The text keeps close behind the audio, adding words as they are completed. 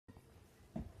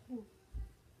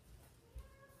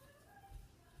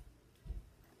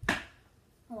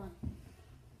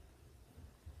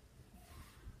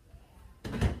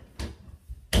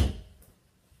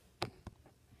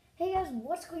Hey guys,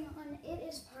 what's going on? It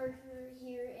is Parker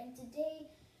here, and today,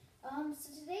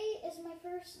 today is my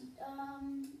first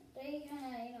day,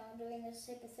 kind of, doing this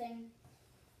type of thing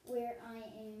where I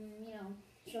am,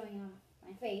 showing off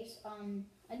my face.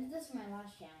 I did this in my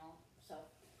last channel, so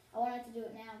I wanted to do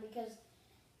it now because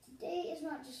today is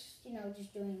not just,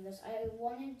 just doing this. I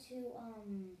wanted to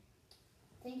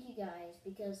thank you guys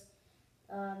because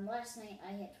last night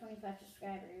I hit 25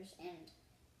 subscribers and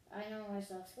I know I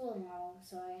still have school tomorrow,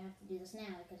 so I have to do this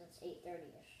now because it's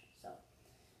 8:30ish. So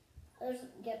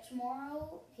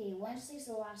tomorrow. Okay, Wednesday's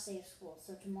the last day of school,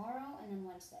 so tomorrow and then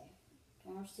Wednesday.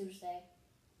 Tomorrow's Tuesday,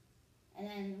 and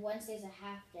then Wednesday's a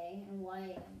half day. And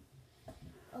why?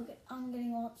 Okay, I'm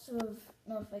getting lots of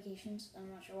notifications. I'm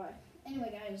not sure why.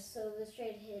 Anyway, guys, so let's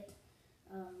try to hit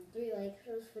 3 likes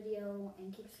for this video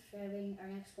and keep subscribing. Our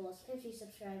next goal is 50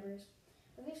 subscribers.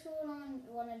 The next goal I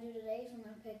want to do today is I'm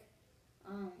gonna pick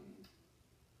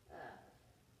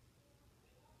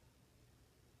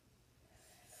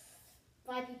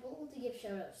 5 people to give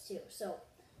shoutouts to. So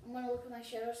I'm gonna look at my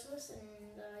shoutouts list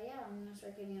and I'm gonna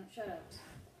start giving out shoutouts.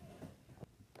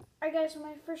 Alright guys, so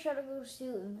my first shoutout goes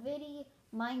to Viddy,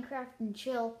 Minecraft and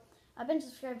Chill. I've been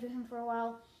subscribed to him for a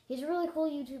while. He's a really cool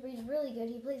YouTuber. He's really good.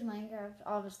 He plays Minecraft,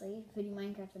 obviously. Viddy,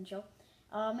 Minecraft and Chill.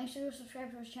 Make sure to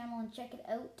subscribe to his channel and check it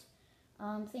out.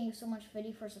 Thank you so much,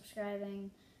 Viddy, for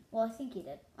subscribing. Well, I think he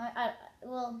did.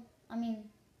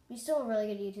 He's still a really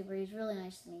good YouTuber. He's really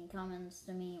nice to me. He comments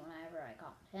to me whenever I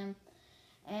comment him.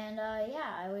 And,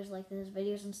 I always like his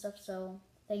videos and stuff, so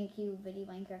thank you, Viddy,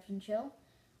 Minecraft and Chill.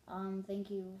 Thank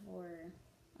you for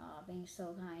being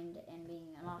so kind and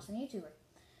being an awesome YouTuber.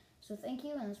 So thank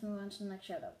you, and let's move on to the next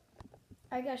shoutout.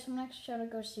 Alright guys, so the next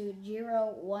shoutout goes to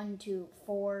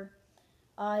Jiro124.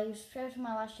 You subscribed to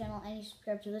my last channel and you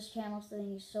subscribed to this channel, so thank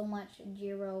you so much,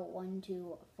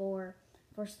 Jiro124, for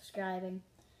subscribing.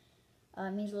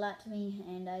 It means a lot to me,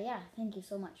 and thank you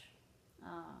so much.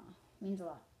 Means a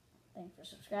lot. Thanks for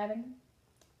subscribing.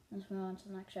 Let's move on to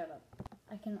the next shoutout.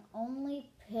 I can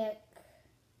only pick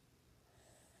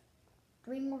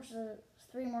 3 more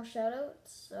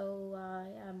shoutouts, so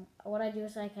what I do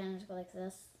is I kind of just go like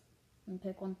this and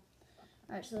pick one.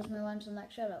 Alright, so let's move on to the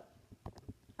next shoutout.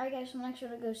 Alright guys, so the next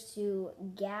shoutout goes to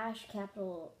Gash,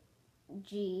 capital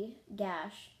G,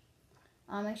 Gash.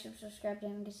 Make sure to subscribe to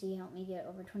him because he helped me get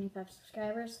over 25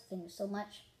 subscribers. Thank you so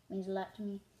much. It means a lot to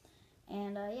me.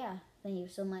 And thank you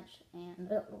so much. And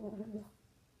thank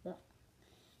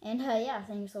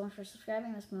you so much for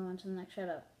subscribing. Let's move on to the next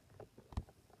shoutout.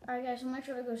 Alright guys, so my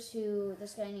shoutout goes to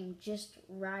this guy named Just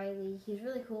Riley. He's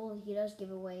really cool. He does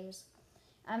giveaways.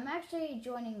 I'm actually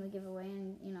joining the giveaway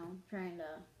and, trying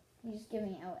to, he's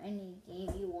giving out any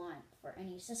game you want for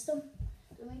any system.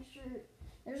 So make sure,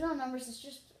 there's no numbers, it's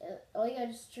just, all you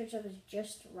gotta search up is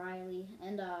Just Riley.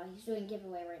 And he's doing a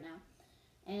giveaway right now.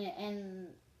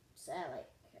 And it's at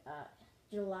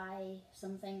July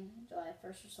 1st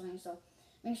or something. So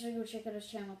make sure to go check out his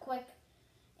channel quick.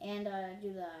 And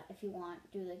if you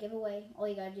want, do the giveaway. All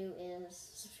you gotta do is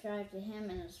subscribe to him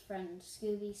and his friend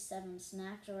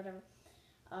Scooby7Snacks or whatever.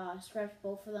 Subscribe to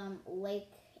both of them,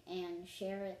 like and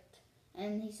share it.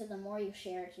 And he said the more you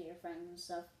share it to your friends and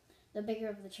stuff, the bigger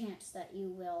of the chance that you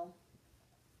will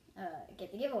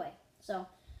get the giveaway. So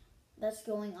that's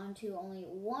going on to only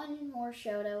one more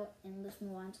shout out, and let's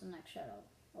move on to the next shout out.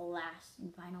 The last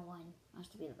and final one has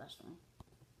to be the best one.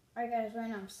 Alright guys, right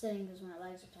now I'm sitting because my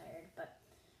legs are tired, but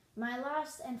my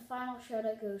last and final shout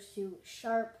out goes to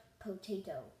Sharp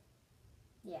Potato.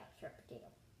 Yeah, Sharp Potato.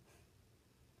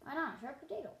 Why not? Sharp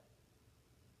Potato.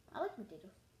 I like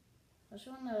potatoes.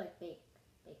 Especially when they're like baked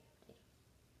potatoes.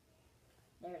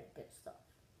 They're the good stuff.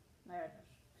 There it is.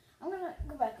 I'm gonna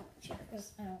go back on the chair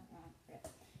because I don't want to forget.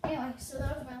 Anyway, so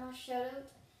that was my last shout out.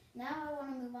 Now I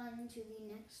want to move on to the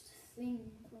next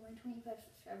thing for my 25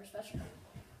 subscriber special.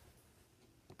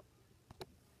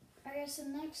 Alright, so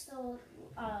next,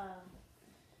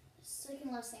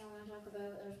 second last thing I want to talk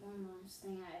about, there's one last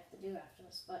thing I have to do after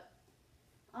this, but,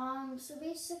 so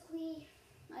basically,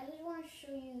 I just want to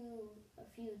show you a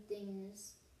few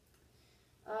things,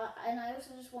 and I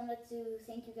also just wanted to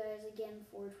thank you guys again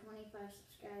for 25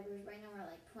 subscribers. Right now we're at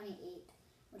like 28,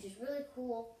 which is really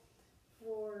cool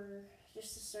for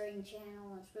just a starting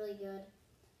channel. It's really good.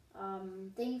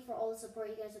 Thank you for all the support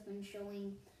you guys have been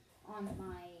showing on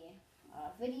my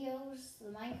videos. The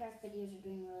Minecraft videos are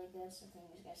doing really good, so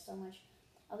thank you guys so much.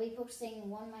 I'll be posting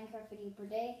 1 Minecraft video per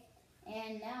day,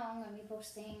 and now I'm going to be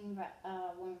posting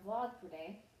 1 vlog per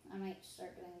day. I might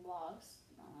start doing vlogs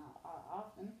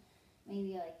often.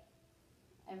 Maybe like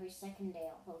every second day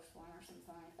I'll post one or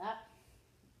something like that.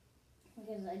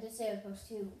 Because I did say I'd post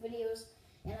 2 videos,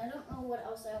 and I don't know what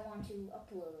else I want to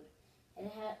upload.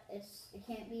 It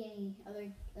can't be any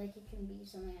other, like it can be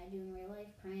something I do in real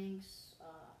life, pranks,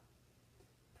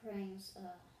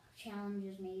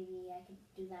 challenges maybe, I could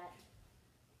do that,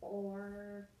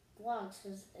 or vlogs,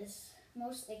 because it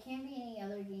can't be any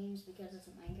other games because it's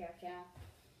a Minecraft channel,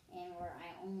 and where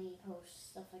I only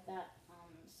post stuff like that.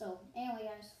 So anyway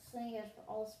guys, thank you guys for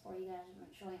all the support you guys have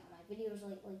been showing on my videos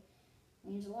lately. It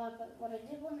means a lot, but what I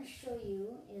did want to show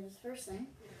you is, first thing,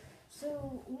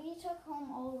 so we took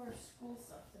home all of our school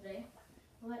stuff today,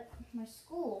 but my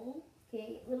school,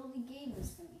 okay, literally gave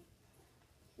this to me.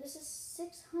 This is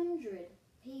 600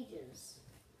 pages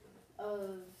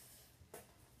of,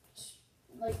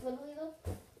 like, literally though.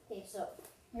 Okay, so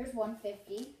here's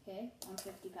 150, okay,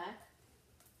 150 pack.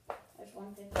 There's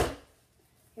 150.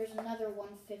 Here's another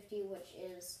 150, which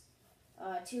is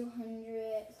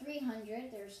 200,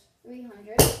 300. There's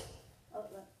 300. Oh,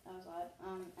 that was odd.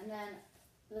 And then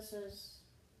this is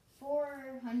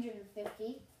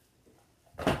 450.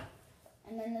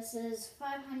 And then this is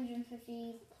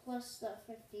 550 plus the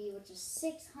 50, which is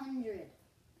 600.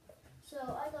 So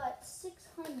I got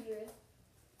 600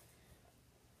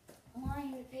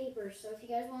 lined paper. So if you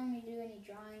guys want me to do any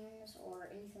drawings or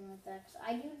anything like that, because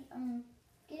I'm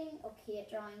getting okay at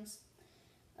drawings.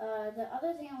 The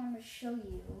other thing I want to show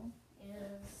you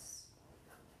is,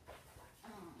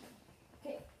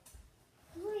 okay,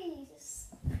 please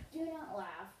do not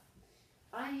laugh.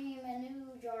 I am a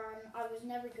new drawer. I was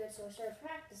never good, so I started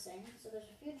practicing. So there's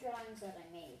a few drawings that I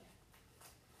made.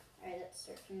 Alright, let's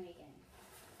start from the beginning.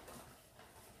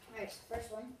 Alright, so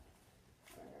first one.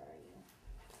 Where are you?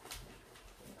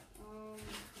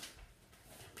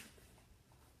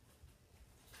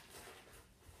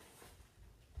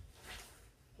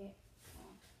 Okay.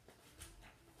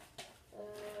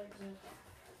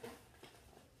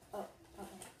 Oh,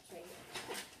 okay, it's right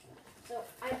here. So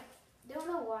I don't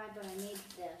know why, but I made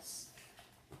this.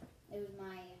 It was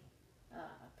my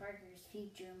Parker's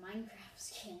future Minecraft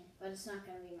skin, but it's not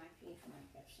gonna be my future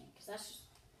Minecraft skin because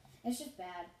it's just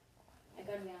bad. I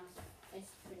gotta be honest,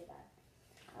 it's pretty bad.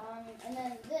 And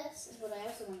then this is what I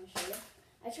also want to show you.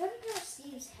 I tried to draw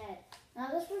Steve's head. Now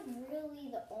this was really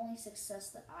the only success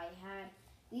that I had.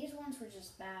 These ones were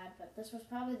just bad, but this was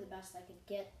probably the best I could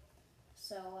get.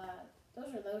 So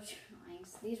those are those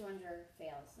drawings. These ones are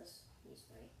fails. These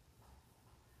three.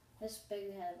 This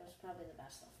big head was probably the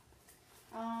best one.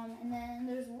 And then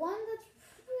there's one that's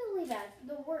really bad,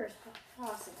 the worst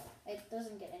possible. It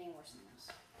doesn't get any worse than this.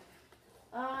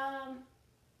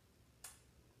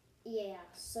 Yeah,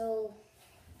 so,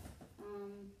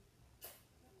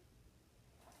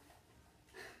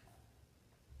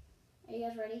 are you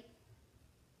guys ready?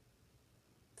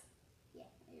 Yeah,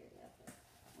 here we go.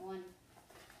 1,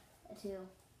 a 2,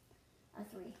 a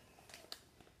 3.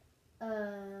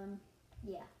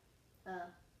 Yeah.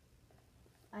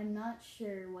 I'm not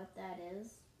sure what that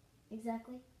is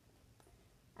exactly.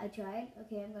 I tried.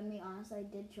 Okay, I'm gonna be honest. I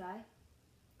did try,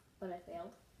 but I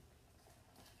failed.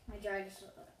 I tried to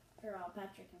draw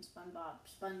Patrick and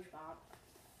SpongeBob.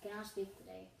 Cannot speak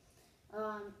today.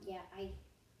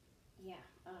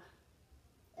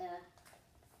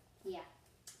 Yeah.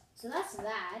 So that's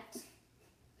that.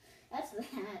 That's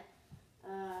that.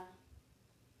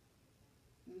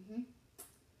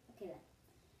 Okay then.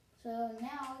 So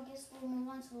now I guess we'll move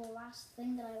on to the last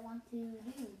thing that I want to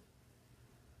do.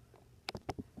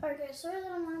 Alright guys, sorry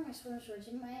that I'm wearing my swim shorts.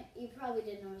 You probably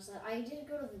did notice that. I did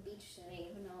go to the beach today,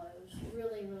 even though it was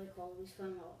really, really cold. We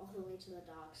swam all the way to the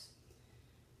docks.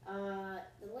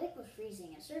 The lake was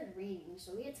freezing. It started raining,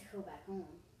 so we had to go back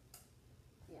home.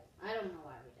 Yeah, I don't know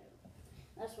why we did it.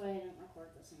 That's why I didn't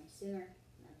record this any sooner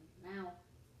than now.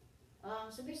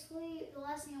 So basically, the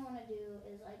last thing I want to do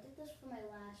is, I did this for my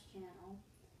last channel,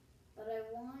 but I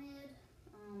wanted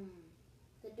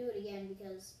to do it again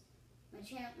because my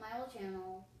old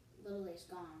channel literally is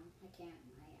gone. I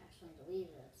actually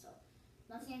deleted it, so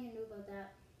nothing I can do about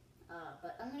that.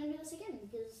 But I'm gonna do this again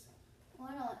because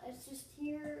why not? It's just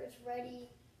here. It's ready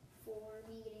for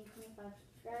me getting 25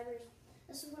 subscribers.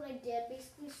 This is what I did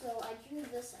basically. So I drew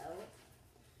this out.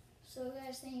 So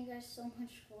guys, thank you guys so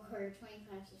much for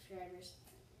 25 subscribers.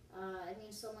 It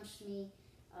means so much to me.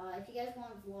 If you guys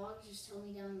want vlogs, just tell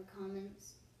me down in the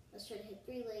comments. Let's try to hit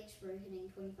 3 likes for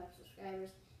hitting 25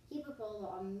 subscribers. Keep up all the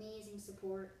amazing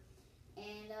support.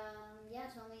 And yeah,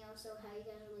 tell me also how you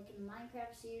guys are liking the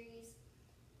Minecraft series.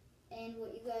 And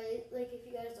what you guys, like, if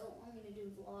you guys don't want me to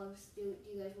do vlogs, do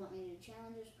you guys want me to do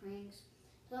challenges, pranks?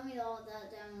 Tell me all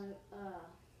that down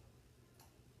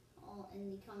all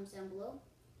in the comments down below.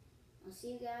 I'll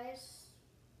see you guys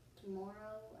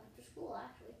tomorrow after school,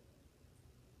 actually.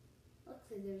 Look.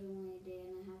 Luckily, there's only a day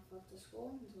and a half left of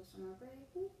school until summer break.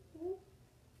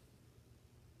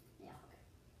 Yeah, okay.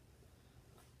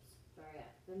 Sorry,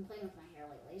 I've been playing with my hair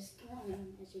lately. It's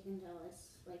growing, as you can tell.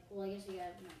 It's like, well, I guess you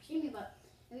guys have never seen me, but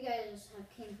if you guys have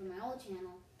came from my old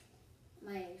channel,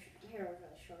 my hair was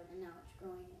really short, and now it's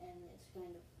growing, and it's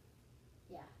kind of,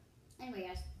 yeah. Anyway,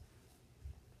 guys,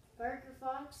 Burger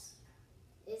Fox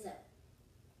is out.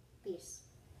 Peace.